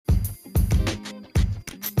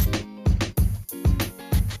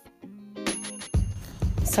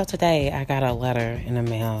So today I got a letter in the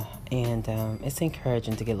mail, and it's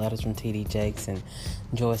encouraging to get letters from T.D. Jakes and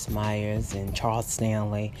Joyce Myers and Charles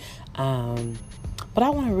Stanley. But I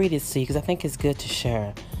want to read it to you because I think it's good to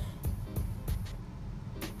share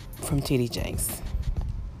from T.D. Jakes.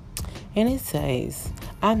 And it says,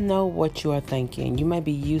 I know what you are thinking. You may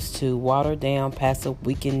be used to watered down, passive,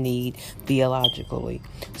 weakened need theologically,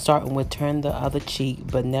 starting with turn the other cheek,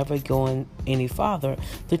 but never going any farther.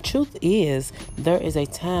 The truth is, there is a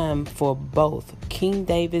time for both. King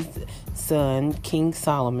David's son, King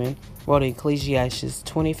Solomon, wrote in Ecclesiastes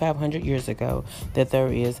 2,500 years ago that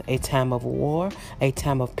there is a time of war, a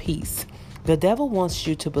time of peace. The devil wants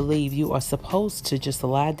you to believe you are supposed to just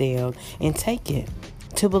lie down and take it.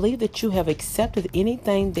 To believe that you have accepted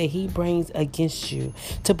anything that he brings against you.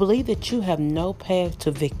 To believe that you have no path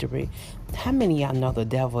to victory. How many of y'all know the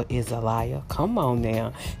devil is a liar? Come on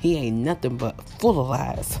now. He ain't nothing but full of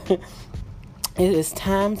lies. It is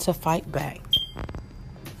time to fight back.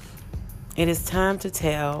 It is time to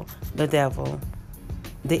tell the devil,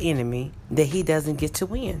 the enemy, that he doesn't get to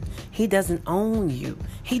win. He doesn't own you.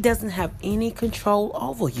 He doesn't have any control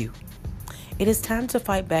over you. It is time to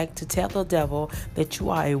fight back, to tell the devil that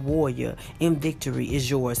you are a warrior and victory is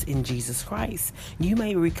yours in Jesus Christ. You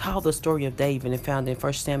may recall the story of David and found in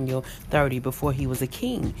 1 Samuel 30 before he was a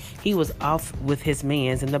king. He was off with his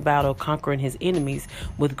men in the battle, conquering his enemies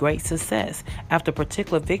with great success. After a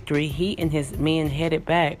particular victory, he and his men headed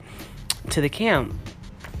back to the camp.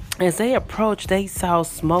 As they approached, they saw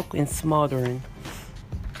smoke and smoldering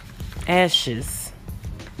ashes.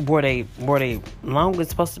 Were they long as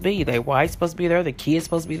supposed to be? Their wife supposed to be there, the kids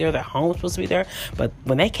supposed to be there, their home supposed to be there. But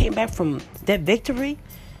when they came back from that victory,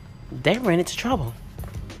 they ran into trouble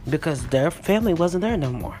because their family wasn't there no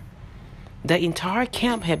more. The entire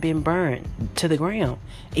camp had been burned to the ground.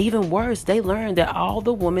 Even worse, they learned that all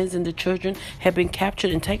the women and the children had been captured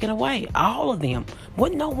and taken away. All of them.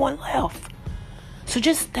 Wasn't no one left. So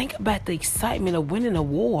just think about the excitement of winning a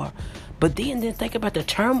war. But then think about the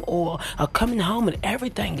turmoil of coming home and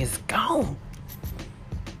everything is gone.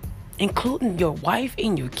 Including your wife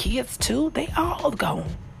and your kids too. They all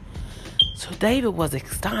gone. So David was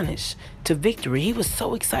astonished to victory. He was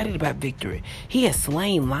so excited about victory. He had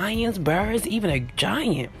slain lions, bears, even a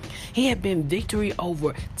giant. He had been victory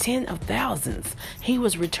over 10 of thousands. He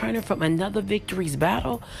was returning from another victory's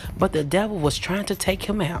battle, but the devil was trying to take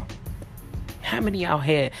him out. How many of y'all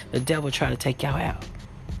had the devil try to take y'all out?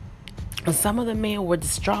 And some of the men were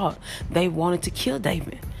distraught. They wanted to kill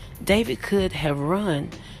David. David could have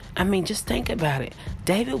run. I mean, just think about it.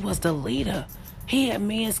 David was the leader. He had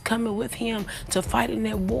men coming with him to fight in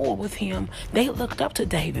that war with him. They looked up to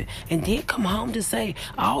David and did come home to say,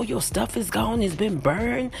 all your stuff is gone. It's been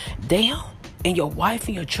burned down. And your wife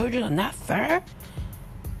and your children are not there.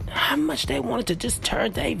 How much they wanted to just tear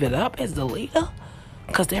David up as the leader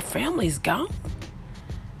because their family's gone.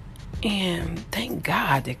 And thank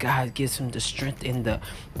God that God gives him the strength and the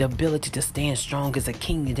ability to stand strong as a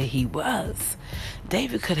king that he was.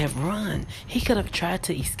 David could have run. He could have tried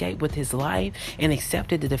to escape with his life and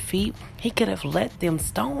accepted the defeat. He could have let them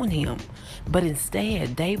stone him. But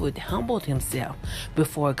instead, David humbled himself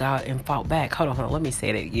before God and fought back. Hold on. Let me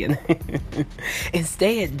say that again.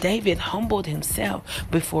 Instead, David humbled himself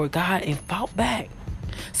before God and fought back.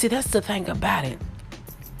 See, that's the thing about it.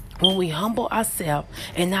 When we humble ourselves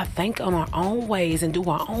and not think on our own ways and do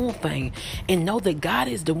our own thing and know that God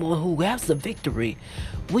is the one who has the victory,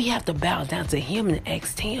 we have to bow down to him and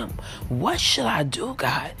ask him, what should I do,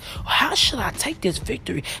 God? How should I take this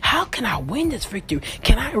victory? How can I win this victory?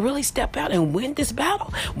 Can I really step out and win this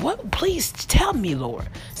battle? What? Please tell me, Lord.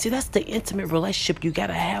 See, that's the intimate relationship you got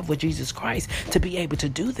to have with Jesus Christ to be able to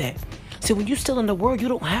do that. See, when you're still in the world, you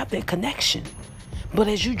don't have that connection. But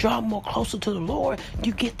as you draw more closer to the Lord,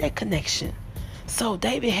 you get that connection. So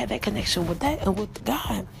David had that connection with that and with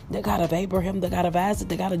God. The God of Abraham, the God of Isaac,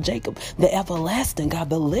 the God of Jacob, the everlasting God,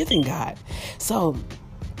 the living God. So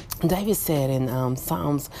David said in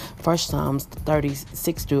Psalms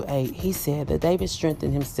 36-8, he said that David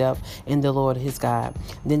strengthened himself in the Lord his God.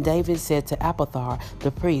 Then David said to Abiathar,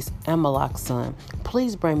 the priest, Ahimelech's son,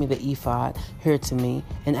 please bring me the ephod here to me.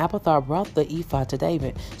 And Abiathar brought the ephod to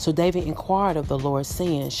David. So David inquired of the Lord,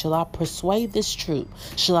 saying, shall I persuade this troop?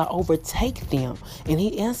 Shall I overtake them? And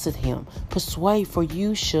he answered him, persuade, for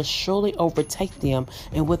you shall surely overtake them,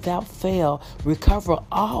 and without fail recover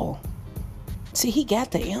all. See, he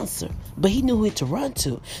got the answer, but he knew who to run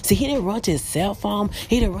to. See, he didn't run to his cell phone.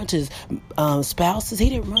 He didn't run to his spouses. He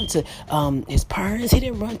didn't run to his parents. He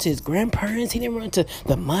didn't run to his grandparents. He didn't run to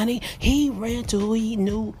the money. He ran to who he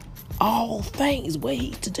knew all things. What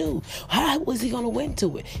he to do? How was he going to win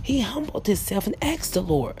to it? He humbled himself and asked the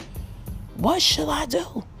Lord, what shall I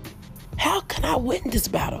do? How can I win this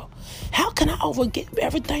battle? How can I overget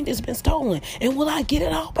everything that's been stolen? And will I get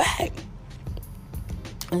it all back?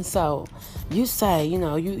 And so you say,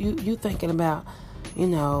 you thinking about,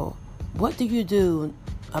 what do you do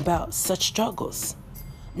about such struggles?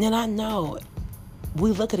 And then I know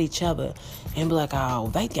we look at each other and be like, oh,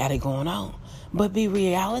 they got it going on. But be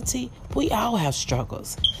reality, we all have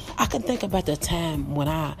struggles. I can think about the time when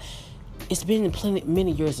it's been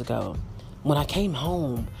many years ago, when I came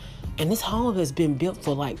home, and this home has been built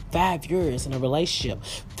for like 5 years in a relationship,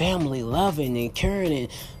 family, loving and caring,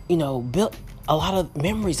 and, built a lot of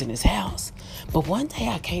memories in this house. But one day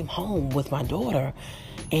I came home with my daughter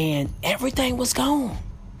and everything was gone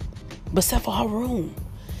except for her room.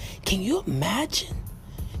 Can you imagine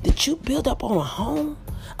that you build up on a home,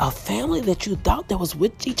 a family that you thought that was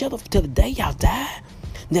with each other till the day y'all died,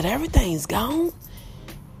 that everything's gone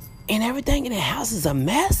and everything in the house is a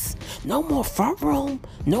mess? No more front room,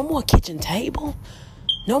 no more kitchen table,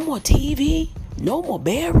 no more TV, no more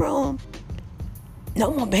bedroom,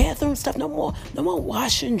 no more bathroom stuff, no more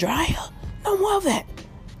washer and dryer, no more of that.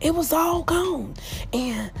 It was all gone.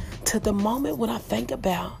 And to the moment when I think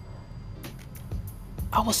about,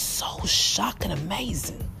 I was so shocked and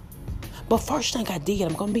amazing. But first thing I did,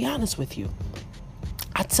 I'm going to be honest with you,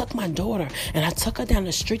 I took my daughter and I took her down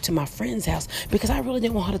the street to my friend's house because I really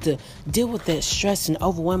didn't want her to deal with that stress and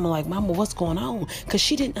overwhelming, like, Mama, what's going on? Because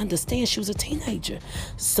she didn't understand. She was a teenager.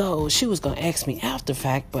 So she was going to ask me after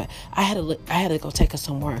fact, but I had to go take her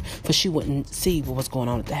somewhere for she wouldn't see what was going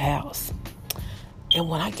on at the house. And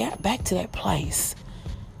when I got back to that place,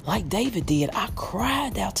 like David did, I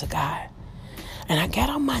cried out to God. And I got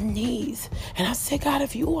on my knees and I said, God,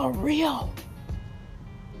 if you are real,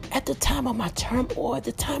 at the time of my turmoil, at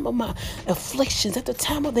the time of my afflictions, at the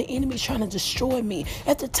time of the enemy trying to destroy me,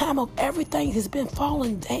 at the time of everything has been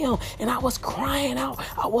falling down, and I was crying out,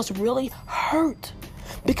 I was really hurt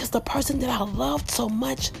because the person that I loved so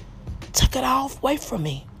much took it all away from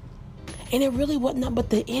me. And it really wasn't nothing but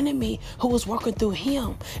the enemy who was working through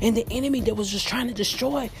him, and the enemy that was just trying to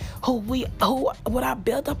destroy what I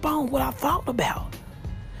built up on, what I thought about.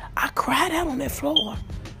 I cried out on that floor.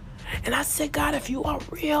 And I said, God, if you are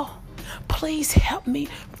real, please help me.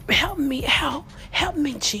 Help me out. Help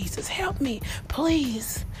me, Jesus. Help me,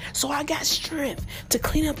 please. So I got strength to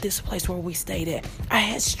clean up this place where we stayed at. I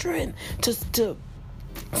had strength to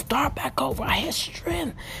start back over. I had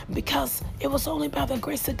strength because it was only by the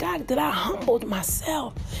grace of God that I humbled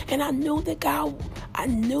myself. And I knew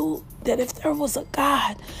that if there was a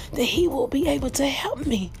God, that he will be able to help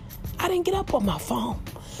me. I didn't get up on my phone.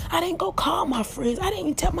 I didn't go call my friends. I didn't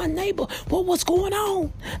even tell my neighbor what was going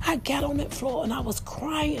on. I got on that floor and I was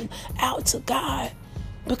crying out to God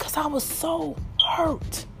because I was so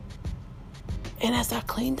hurt. And as I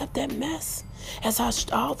cleaned up that mess,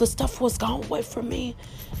 all the stuff was gone away from me,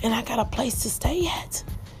 and I got a place to stay at,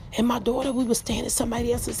 and my daughter, we were staying at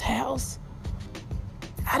somebody else's house.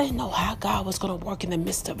 I didn't know how God was going to work in the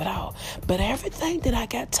midst of it all. But everything that I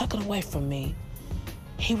got taken away from me,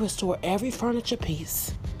 he restored every furniture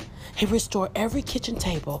piece. He restored every kitchen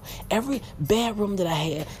table, every bedroom that I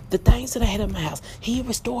had, the things that I had in my house. He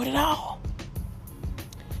restored it all.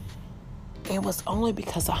 It was only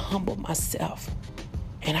because I humbled myself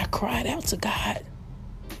and I cried out to God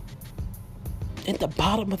at the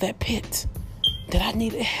bottom of that pit that I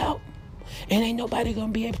needed help. And ain't nobody going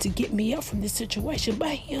to be able to get me up from this situation but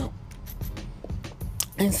him.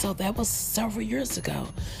 And so that was several years ago.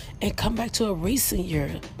 And come back to a recent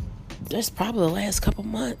year, that's probably the last couple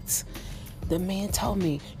months, the man told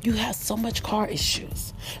me, you have so much car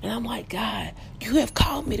issues. And I'm like, God, you have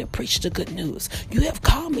called me to preach the good news. You have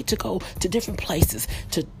called me to go to different places,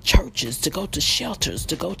 to churches, to go to shelters,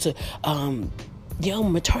 to go to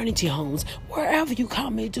young maternity homes, wherever you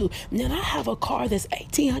call me to do. And then I have a car that's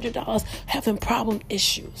 $1,800 having problem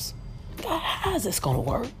issues. God, how is this going to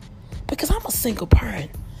work? Because I'm a single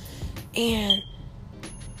parent. And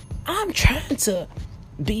I'm trying to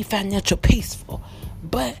be financial peaceful.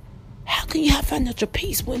 But how can you have financial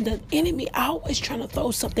peace when the enemy always trying to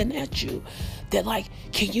throw something at you that, like,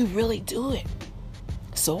 can you really do it?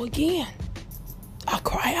 So again, I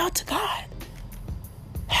cry out to God.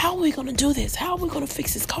 How are we going to do this? How are we going to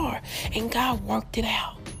fix this car? And God worked it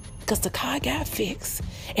out because the car got fixed.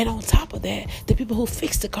 And on top of that, the people who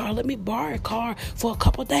fixed the car let me borrow a car for a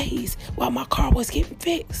couple days while my car was getting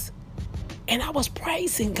fixed. And I was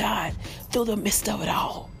praising God through the midst of it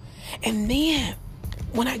all. And then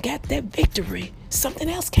when I got that victory, something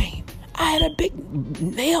else came. I had a big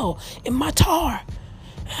nail in my tar.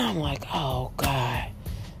 I'm like, oh God,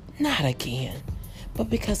 not again. But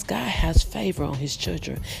because God has favor on his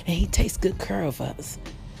children and he takes good care of us,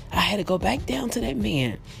 I had to go back down to that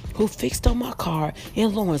man who fixed on my car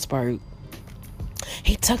in Lawrenceburg.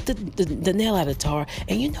 He took the nail out of the tar,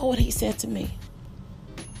 and you know what he said to me?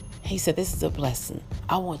 He said, this is a blessing.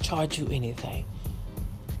 I won't charge you anything.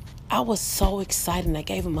 I was so excited, and I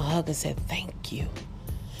gave him a hug and said, thank you.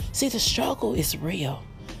 See, the struggle is real.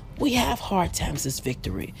 We have hard times as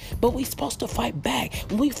victory, but we're supposed to fight back.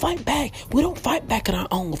 When we fight back, we don't fight back in our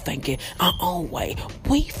own thinking, our own way.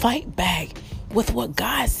 We fight back with what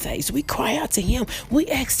God says. We cry out to him. We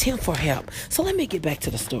ask him for help. So let me get back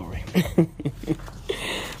to the story.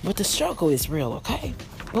 But the struggle is real, okay?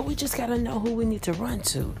 But we just got to know who we need to run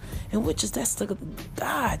to. And that's the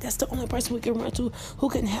God. That's the only person we can run to who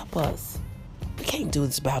can help us. We can't do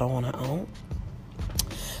this battle on our own.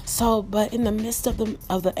 So, but in the midst of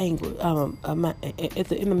the anguish,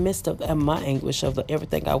 in the midst of my anguish of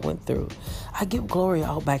everything I went through, I give glory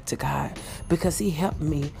all back to God because he helped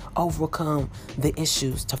me overcome the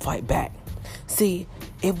issues to fight back. See,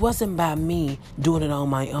 it wasn't by me doing it on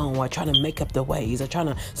my own or trying to make up the ways or trying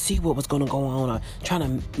to see what was going to go on or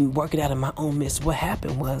trying to work it out in my own midst. What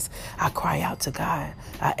happened was I cry out to God.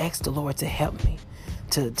 I asked the Lord to help me.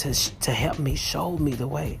 To help me, show me the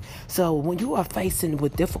way. So when you are facing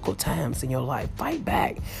with difficult times in your life, fight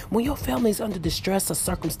back. When your family is under distress or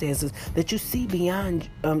circumstances that you see beyond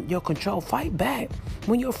your control, fight back.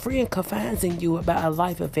 When your friend confides in you about a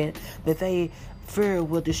life event that they fear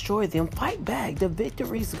will destroy them, fight back. The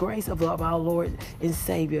victory's grace of our Lord and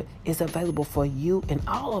Savior is available for you and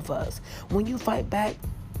all of us. When you fight back,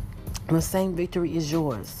 the same victory is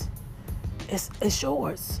yours. It's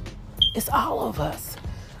yours. It's all of us.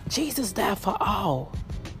 Jesus died for all.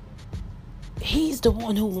 He's the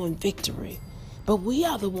one who won victory. But we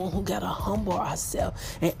are the one who got to humble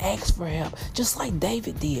ourselves and ask for help, just like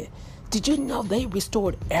David did. Did you know they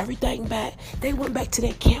restored everything back? They went back to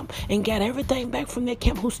their camp and got everything back from their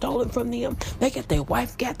camp who stole it from them. They got their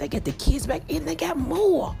wife back, they got the kids back, and they got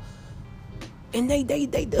more. And they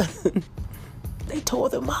tore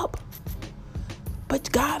them up.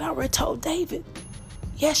 But God already told David,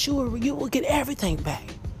 yes, you will get everything back.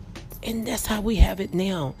 And that's how we have it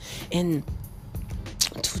now in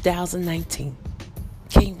 2019.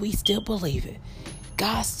 Can we still believe it?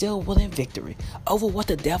 God's still winning victory over what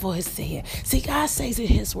the devil has said. See, God says in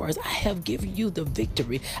his words, I have given you the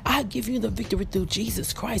victory. I give you the victory through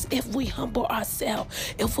Jesus Christ. If we humble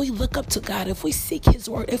ourselves, if we look up to God, if we seek his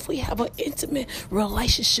word, if we have an intimate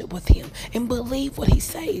relationship with him and believe what he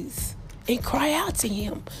says and cry out to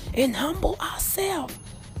him and humble ourselves,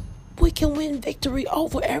 we can win victory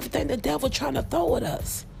over everything the devil trying to throw at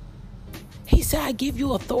us. He said, I give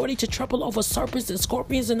you authority to trample over serpents and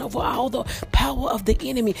scorpions and over all the power of the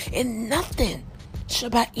enemy, and nothing shall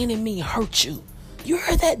by enemy hurt you. You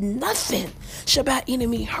heard that? Nothing shall by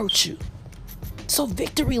enemy hurt you. So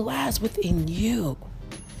victory lies within you.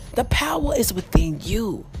 The power is within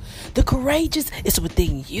you. The courageous is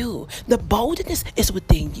within you. The boldness is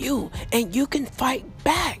within you, and you can fight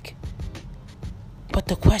back. But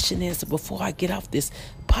the question is, before I get off this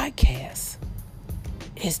podcast,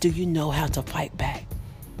 is do you know how to fight back?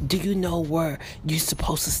 Do you know where you're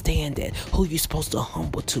supposed to stand at? Who you're supposed to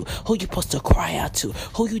humble to? Who you're supposed to cry out to?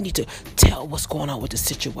 Who you need to tell what's going on with the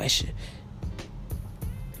situation?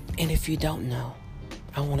 And if you don't know,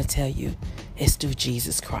 I want to tell you, it's through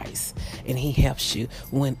Jesus Christ. And he helps you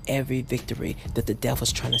win every victory that the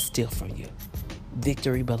devil's trying to steal from you.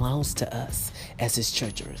 Victory belongs to us as his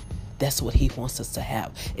children. That's what he wants us to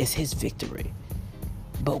have, is his victory.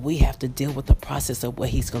 But we have to deal with the process of what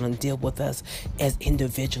he's going to deal with us as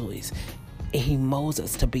individuals. And he molds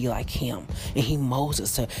us to be like him. And he molds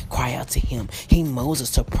us to cry out to him. He molds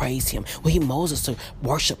us to praise him. He molds us to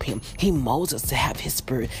worship him. He molds us to have his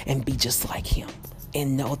spirit and be just like him.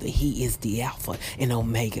 And know that he is the Alpha and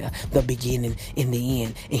Omega, the beginning and the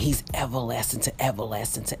end. And he's everlasting to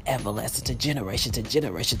everlasting to everlasting, to generation to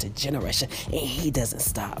generation to generation. And he doesn't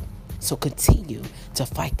stop. So continue to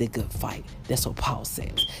fight the good fight. That's what Paul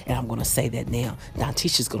says. And I'm going to say that now. Now,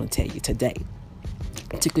 Tisha's going to tell you today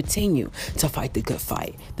to continue to fight the good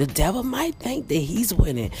fight. The devil might think that he's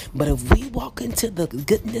winning, but if we walk into the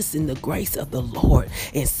goodness and the grace of the Lord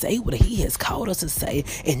and say what he has called us to say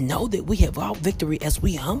and know that we have all victory as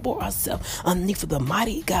we humble ourselves underneath of the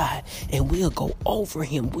mighty God, and we'll go over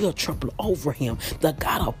him, we'll trample over him, the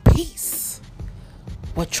God of peace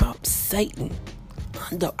will trump Satan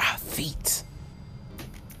under our feet.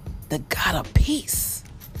 The God of peace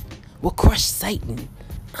will crush Satan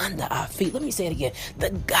under our feet. Let me say it again. The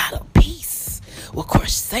God of peace will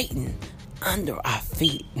crush Satan under our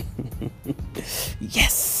feet.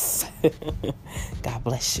 Yes. God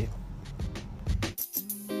bless you.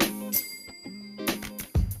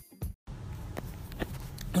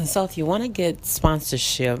 And so if you want to get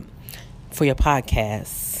sponsorship for your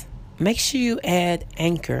podcast, make sure you add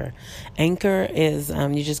Anchor. Anchor is,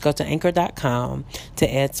 you just go to anchor.com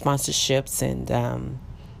to add sponsorships and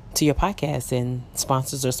to your podcast, and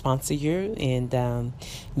sponsors will sponsor you, and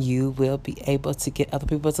you will be able to get other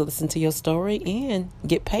people to listen to your story and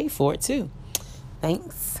get paid for it too.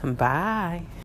 Thanks. Bye.